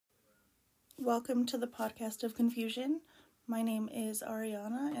Welcome to the podcast of confusion. My name is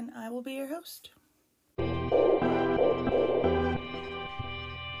Ariana and I will be your host.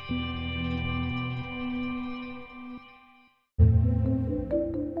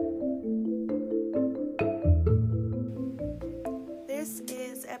 This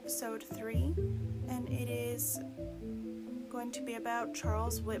is episode 3 and it is going to be about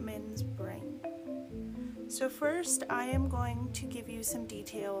Charles Whitman's brain. So first, I am going to give you some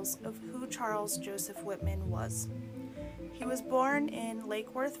details of who Charles Joseph Whitman was. He was born in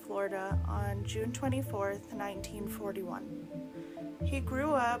Lake Worth, Florida on June 24th, 1941. He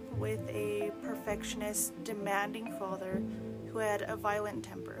grew up with a perfectionist, demanding father who had a violent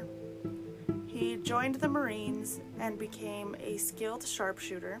temper. He joined the Marines and became a skilled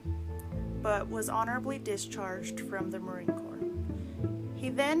sharpshooter, but was honorably discharged from the Marine Corps. He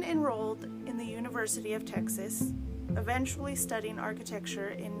then enrolled in the University of Texas, eventually studying architecture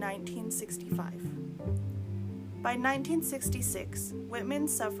in 1965. By 1966, Whitman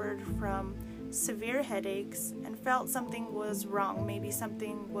suffered from severe headaches and felt something was wrong. Maybe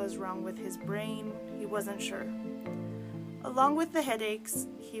something was wrong with his brain, he wasn't sure. Along with the headaches,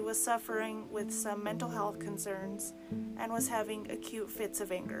 he was suffering with some mental health concerns and was having acute fits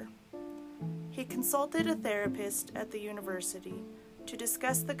of anger. He consulted a therapist at the university to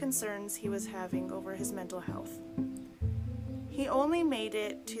discuss the concerns he was having over his mental health. He only made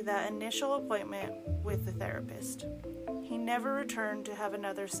it to that initial appointment with the therapist. He never returned to have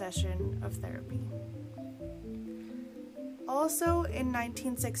another session of therapy. Also in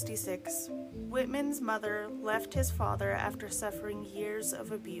 1966, Whitman's mother left his father after suffering years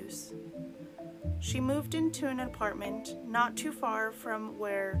of abuse. She moved into an apartment not too far from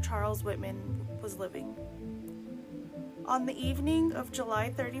where Charles Whitman was living. On the evening of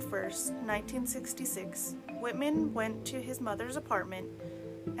July 31st, 1966, Whitman went to his mother's apartment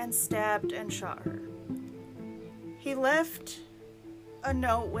and stabbed and shot her. He left a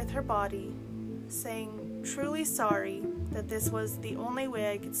note with her body saying, "Truly sorry that this was the only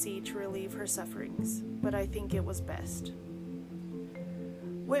way I could see to relieve her sufferings, but I think it was best."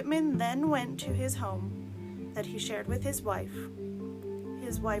 Whitman then went to his home that he shared with his wife.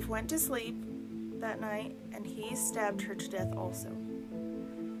 His wife went to sleep that night and he stabbed her to death also.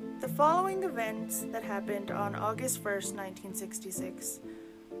 The following events that happened on August 1st, 1966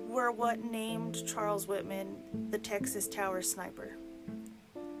 were what named Charles Whitman the Texas Tower Sniper.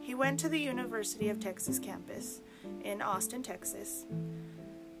 He went to the University of Texas campus in Austin, Texas,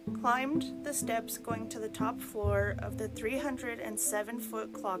 climbed the steps going to the top floor of the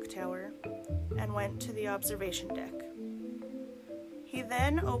 307-foot clock tower, and went to the observation deck. He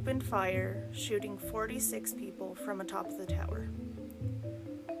then opened fire, shooting 46 people from atop the tower.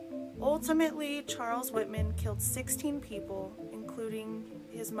 Ultimately, Charles Whitman killed 16 people, including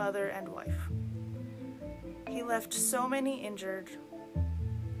his mother and wife. He left so many injured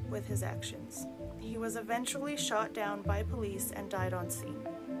with his actions. He was eventually shot down by police and died on scene.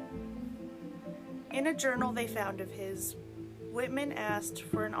 In a journal they found of his, Whitman asked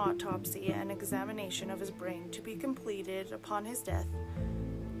for an autopsy and examination of his brain to be completed upon his death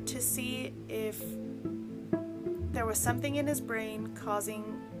to see if there was something in his brain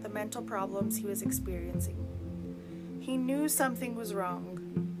causing the mental problems he was experiencing. He knew something was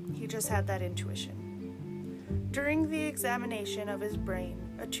wrong. He just had that intuition. During the examination of his brain,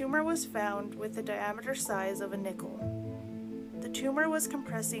 a tumor was found with the diameter size of a nickel. The tumor was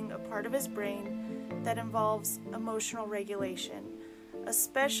compressing a part of his brain that involves emotional regulation,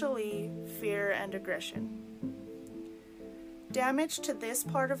 especially fear and aggression. Damage to this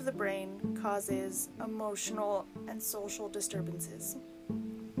part of the brain causes emotional and social disturbances.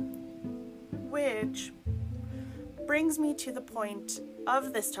 Which brings me to the point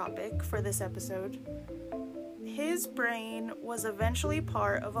of this topic for this episode. His brain was eventually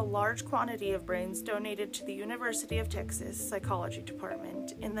part of a large quantity of brains donated to the University of Texas Psychology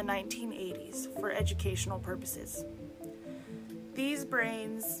Department in the 1980s for educational purposes. These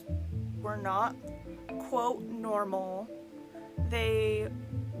brains were not, quote, normal. They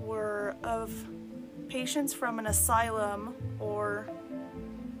were of patients from an asylum or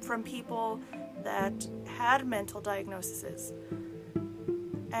from people that had mental diagnoses.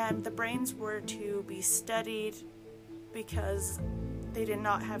 And the brains were to be studied because they did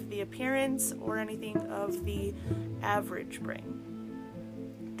not have the appearance or anything of the average brain.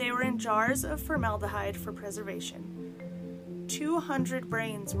 They were in jars of formaldehyde for preservation. 200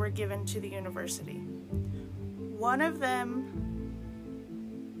 brains were given to the university. One of them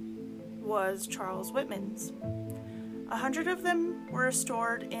was Charles Whitman's. 100 of them were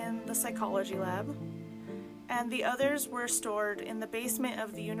stored in the psychology lab, and the others were stored in the basement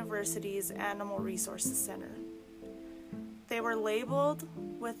of the university's Animal Resources Center. They were labeled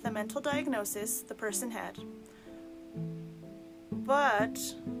with the mental diagnosis the person had, but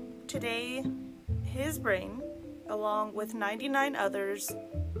today his brain, along with 99 others,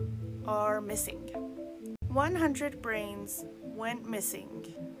 are missing. 100 brains went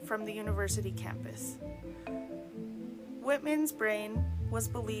missing from the university campus. Whitman's brain was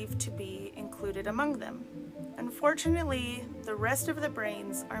believed to be included among them. Unfortunately, the rest of the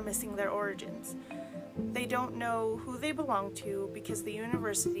brains are missing their origins. They don't know who they belong to because the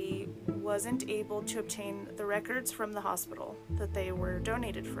university wasn't able to obtain the records from the hospital that they were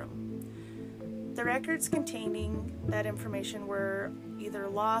donated from. The records containing that information were either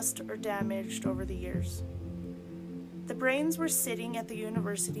lost or damaged over the years. The brains were sitting at the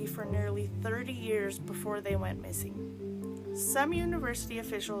university for nearly 30 years before they went missing. Some university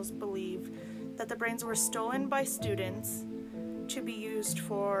officials believe that the brains were stolen by students to be used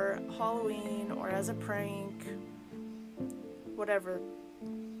for Halloween or as a prank, whatever.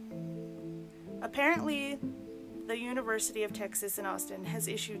 Apparently, the University of Texas in Austin has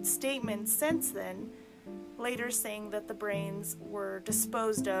issued statements since then, later saying that the brains were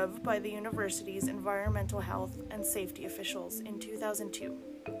disposed of by the university's environmental health and safety officials in 2002.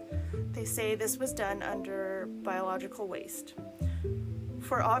 They say this was done under biological waste.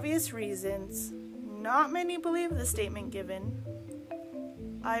 For obvious reasons, not many believe the statement given.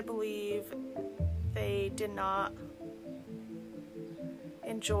 I believe they did not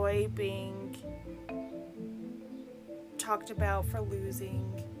enjoy being talked about for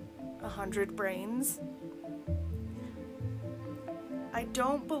losing 100 brains. I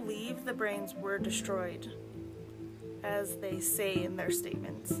don't believe the brains were destroyed, as they say in their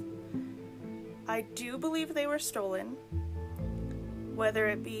statements. I do believe they were stolen, whether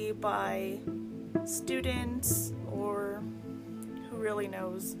it be by students or who really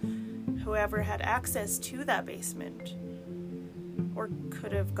knows, whoever had access to that basement or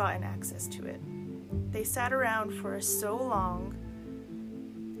could have gotten access to it. They sat around for so long.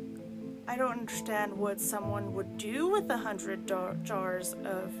 I don't understand what someone would do with 100 jars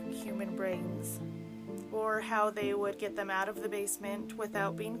of human brains, or how they would get them out of the basement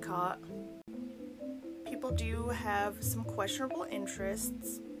without being caught. People do have some questionable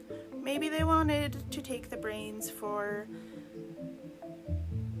interests. Maybe they wanted to take the brains for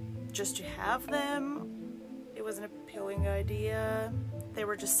just to have them. It was an appealing idea. They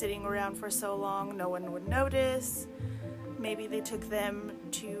were just sitting around for so long, no one would notice. Maybe they took them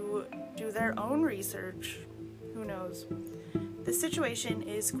to do their own research. Who knows? The situation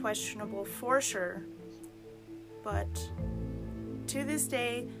is questionable for sure, but to this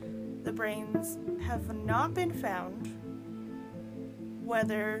day, the brains have not been found,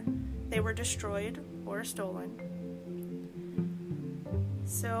 whether they were destroyed or stolen.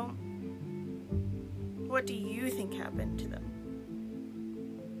 So, what do you think happened to them?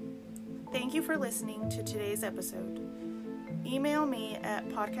 Thank you for listening to today's episode. Email me at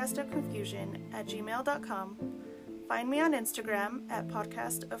podcastofconfusion@gmail.com. Find me on Instagram at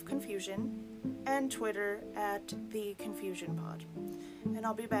podcastofconfusion and Twitter at theconfusionpod. And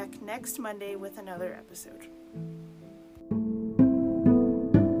I'll be back next Monday with another episode.